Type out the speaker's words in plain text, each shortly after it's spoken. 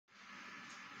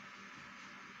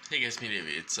Hey guys, me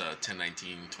David. It's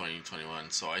 10/19/2021.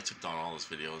 So I took down all those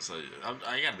videos.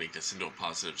 I gotta make this into a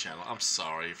positive channel. I'm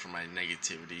sorry for my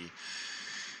negativity.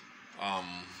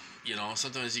 Um,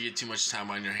 sometimes you get too much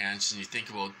time on your hands and you think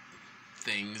about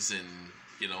things, and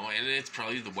and it's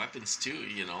probably the weapons too.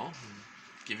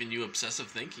 Giving you obsessive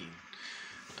thinking.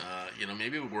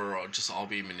 Maybe we're just all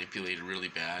being manipulated really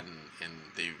bad,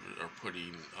 and they are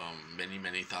putting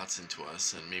many thoughts into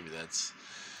us, and maybe that's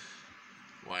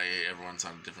why everyone's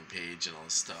on a different page and all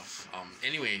this stuff.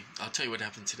 Anyway, I'll tell you what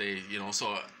happened today.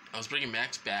 So I was bringing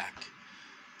Max back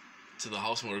to the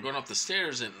house, and we were going up the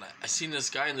stairs, and I seen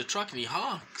this guy in the truck, and he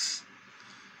honks.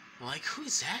 I'm like,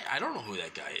 who's that? I don't know who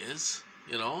that guy is.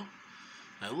 And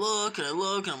I look, and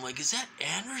I'm like, is that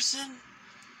Anderson?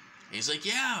 And he's like,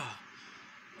 yeah.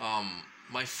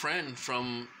 My friend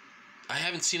from, I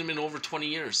haven't seen him in over 20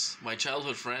 years. My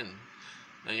childhood friend.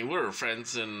 I mean, we were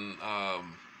friends in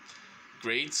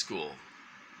grade school,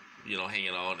 hanging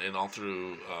out, and all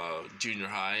through junior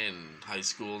high and high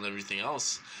school and everything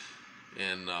else.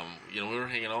 And we were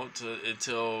hanging out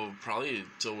until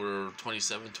we were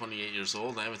 27, 28 years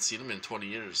old. I haven't seen him in 20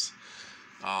 years.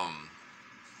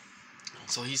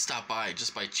 So he stopped by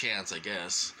just by chance, I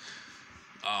guess.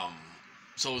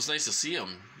 So it was nice to see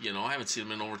him. I haven't seen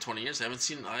him in over 20 years. I haven't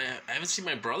seen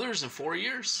my brothers in 4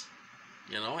 years.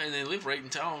 And they live right in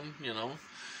town.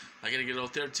 I gotta get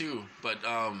out there too. But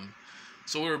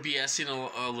so we were BSing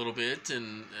a little bit,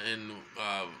 and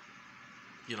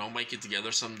might get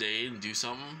together someday and do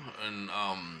something. And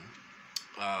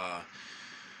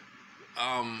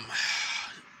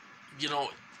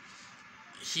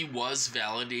he was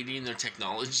validating their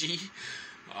technology.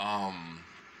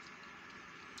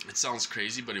 It sounds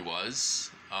crazy, but he was.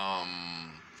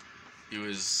 He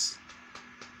was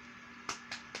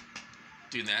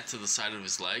doing that to the side of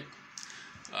his leg.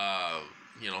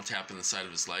 Tapping the side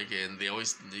of his leg. And they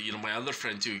always, my other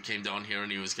friend too came down here,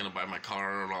 and he was gonna buy my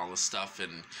car and all this stuff,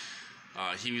 and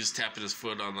he was tapping his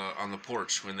foot on the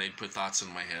porch when they put thoughts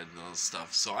in my head and all this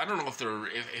stuff. So I don't know if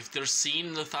they're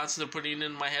seeing the thoughts they're putting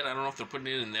in my head. I don't know if they're putting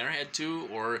it in their head too,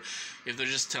 or if they're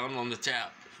just telling them to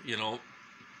tap.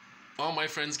 All my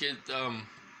friends get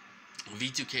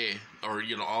V2K, or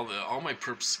all my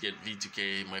perps get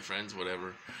V2K. My friends,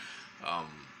 whatever.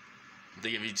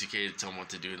 They get V2K to tell them what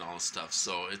to do and all this stuff.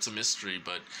 So it's a mystery,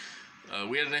 but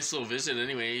we had a nice little visit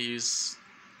anyway. He's,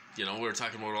 we were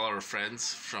talking about all our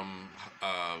friends from,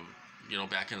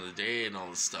 back in the day and all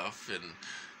this stuff, and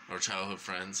our childhood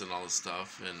friends and all this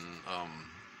stuff. And,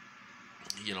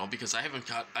 because I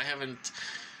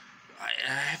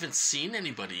haven't seen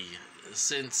anybody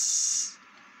since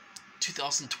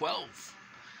 2012,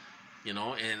 and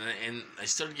I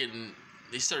started getting,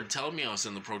 they started telling me I was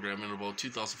in the program in about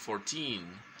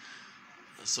 2014.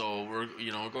 So we're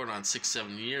going on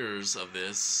 6-7 years of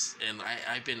this, and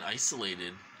I've been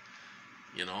isolated.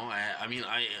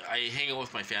 I hang out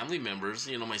with my family members,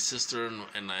 my sister,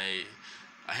 and I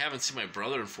haven't seen my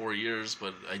brother in 4 years,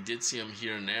 but I did see him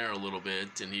here and there a little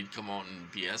bit, and he'd come out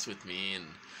and BS with me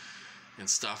and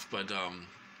stuff. But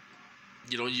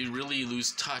you really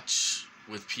lose touch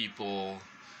with people.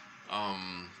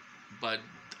 But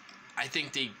I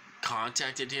think they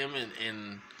contacted him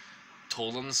and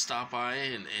told him to stop by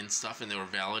and stuff, and they were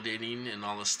validating and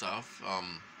all this stuff.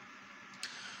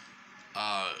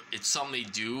 It's something they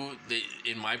do.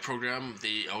 In my program,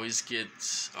 they always get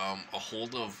a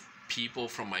hold of people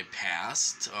from my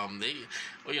past.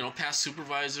 Past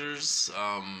supervisors,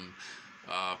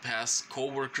 past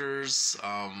co-workers.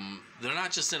 They're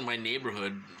not just in my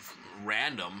neighborhood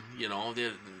random. They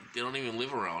don't even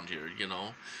live around here.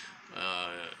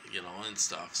 And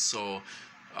stuff. So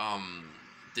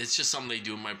it's just something they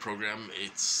do in my program.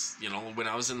 It's, when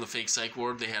I was in the fake psych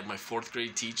ward, they had my 4th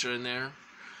grade teacher in there.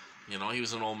 He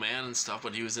was an old man and stuff,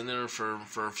 but he was in there for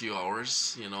a few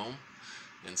hours,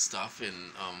 and stuff.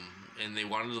 And they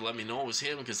wanted to let me know it was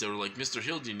him, because they were like, Mr.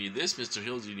 Hill, do you need this? Mr.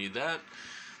 Hill, do you need that?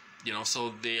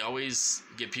 So they always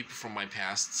get people from my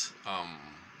past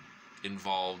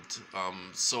involved.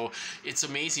 So it's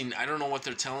amazing. I don't know what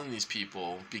they're telling these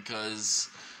people, because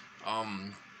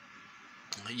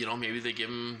maybe they give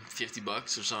them $50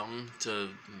 or something to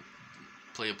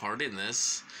play a part in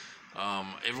this.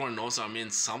 Everyone knows I'm in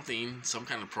some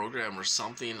kind of program or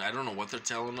something. I don't know what they're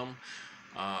telling them.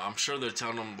 I'm sure they're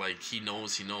telling them like he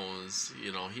knows, he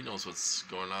knows what's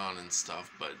going on and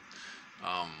stuff. But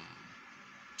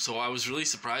so I was really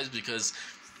surprised, because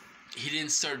he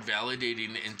didn't start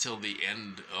validating until the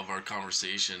end of our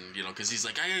conversation, because he's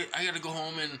like, I gotta go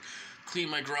home and clean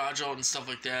my garage out and stuff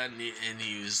like that, and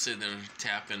he was sitting there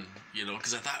tapping,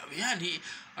 because I thought,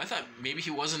 I thought maybe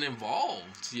he wasn't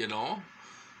involved,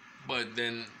 But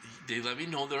then they let me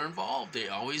know they're involved. They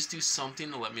always do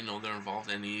something to let me know they're involved.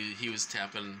 And he was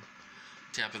tapping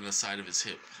the side of his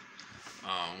hip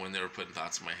when they were putting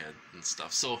thoughts in my head and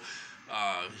stuff. So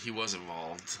he was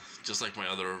involved, just like my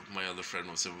other friend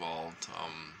was involved.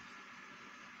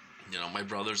 You know, my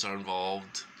brothers are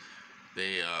involved.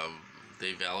 They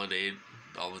validate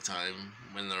all the time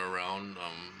when they're around,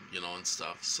 you know, and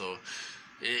stuff. So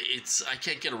it's I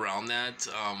can't get around that.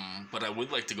 But I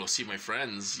would like to go see my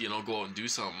friends, you know, go out and do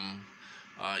something.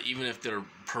 Even if they're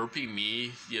perping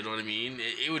me, you know what I mean?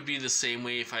 It would be the same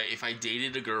way if I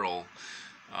dated a girl.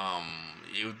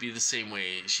 It would be the same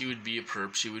way. She would be a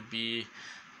perp. She would be.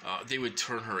 They would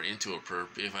turn her into a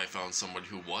perp if I found somebody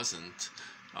who wasn't.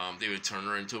 They would turn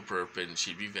her into a perp, and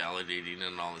she'd be validating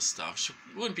and all this stuff. She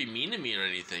wouldn't be mean to me or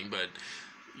anything, but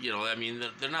you know, I mean,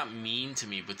 they're not mean to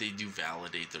me, but they do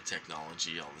validate their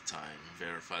technology all the time,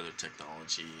 verify their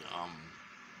technology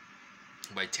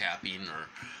by tapping or,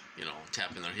 you know,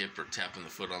 tapping their hip or tapping the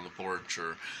foot on the porch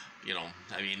or, you know,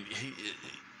 I mean,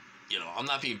 you know, I'm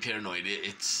not being paranoid.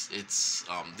 It's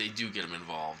they do get them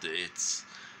involved. It's,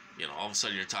 you know, all of a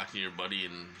sudden you're talking to your buddy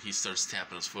and he starts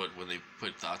tapping his foot when they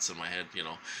put thoughts in my head, you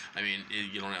know. I mean,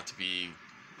 you don't have to be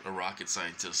a rocket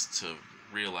scientist to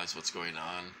realize what's going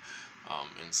on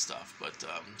and stuff. But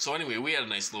so anyway, we had a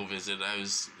nice little visit.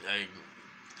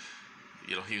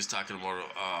 You know, he was talking about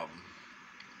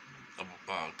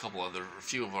a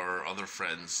few of our other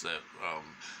friends that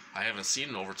I haven't seen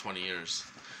in over 20 years,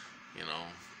 you know,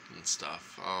 and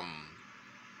stuff.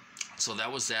 So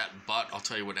that was that, but I'll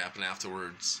tell you what happened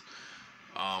afterwards.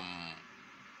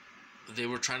 They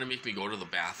were trying to make me go to the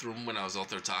bathroom when I was out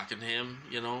there talking to him,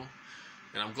 you know,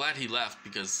 and I'm glad he left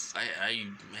because I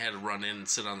had to run in and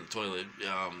sit on the toilet.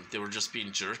 They were just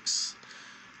being jerks.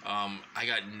 I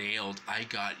got nailed.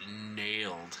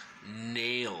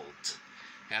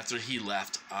 After he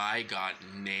left, I got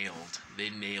nailed. They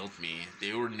nailed me.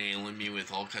 They were nailing me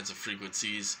with all kinds of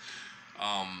frequencies.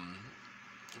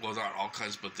 Well, not all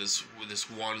kinds, but this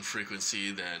one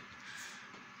frequency that,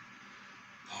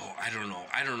 oh, I don't know.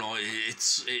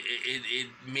 It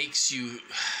makes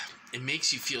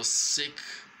you feel sick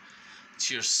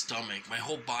to your stomach. My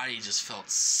whole body just felt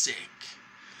sick,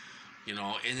 you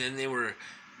know. And then they were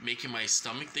making my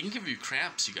stomach. They can give you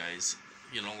cramps, you guys.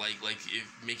 You know, like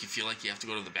make you feel like you have to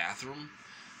go to the bathroom.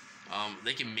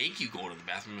 They can make you go to the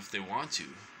bathroom if they want to,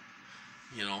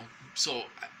 you know. So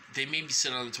they made me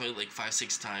sit on the toilet like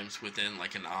 5-6 times within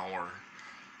like an hour.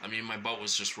 I mean, my butt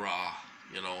was just raw,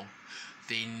 you know.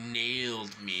 They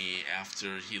nailed me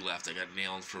after he left. I got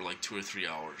nailed for like 2 or 3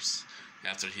 hours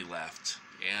after he left,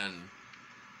 and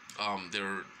they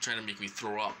were trying to make me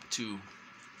throw up too.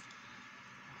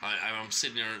 I'm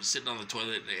sitting on the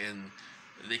toilet, and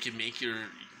they can make you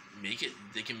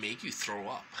throw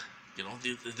up. You know,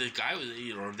 the guy was,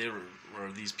 you know,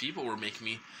 these people were making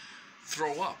me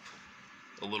throw up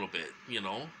a little bit, you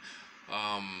know,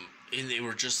 and they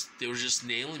were just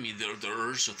nailing me, the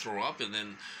urge to throw up, and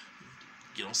then,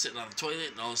 you know, sitting on the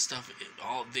toilet and all this stuff.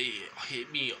 They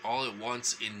hit me all at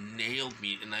once and nailed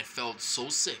me, and I felt so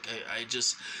sick. I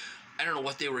don't know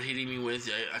what they were hitting me with.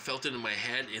 I felt it in my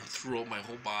head and throughout my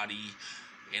whole body,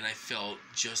 and I felt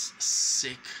just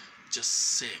sick,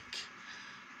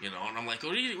 you know. And I'm like,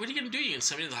 what are you gonna do? You gonna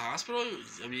send me to the hospital?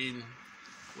 I mean,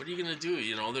 what are you gonna do?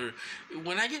 You know,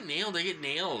 when I get nailed,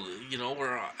 you know,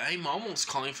 where I'm almost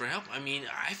calling for help. I mean,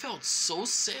 I felt so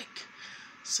sick,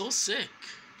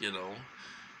 you know,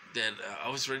 that I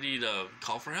was ready to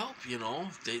call for help, you know.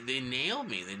 They nailed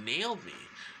me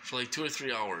for like 2 or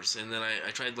 3 hours, and then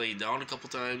I tried laying down a couple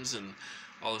times and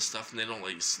all this stuff, and they don't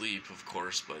let you sleep, of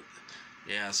course, but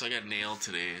yeah, so I got nailed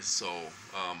today. So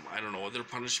I don't know whether they're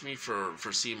punishing me for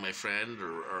seeing my friend,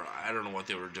 or I don't know what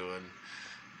they were doing,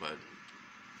 but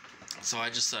so I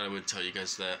just thought I would tell you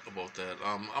guys about that.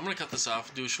 I'm gonna cut this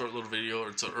off, do a short little video.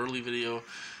 It's an early video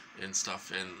and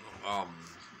stuff, and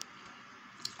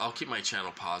I'll keep my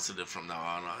channel positive from now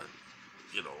on.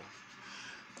 You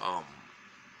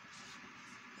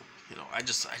know, I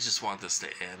just want this to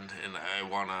end, and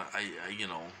you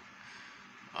know,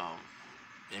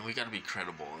 and we got to be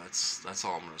credible. That's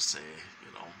all I'm gonna say,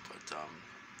 you know. But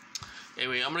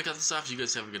anyway, I'm gonna cut this off. You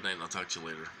guys have a good night, and I'll talk to you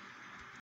later.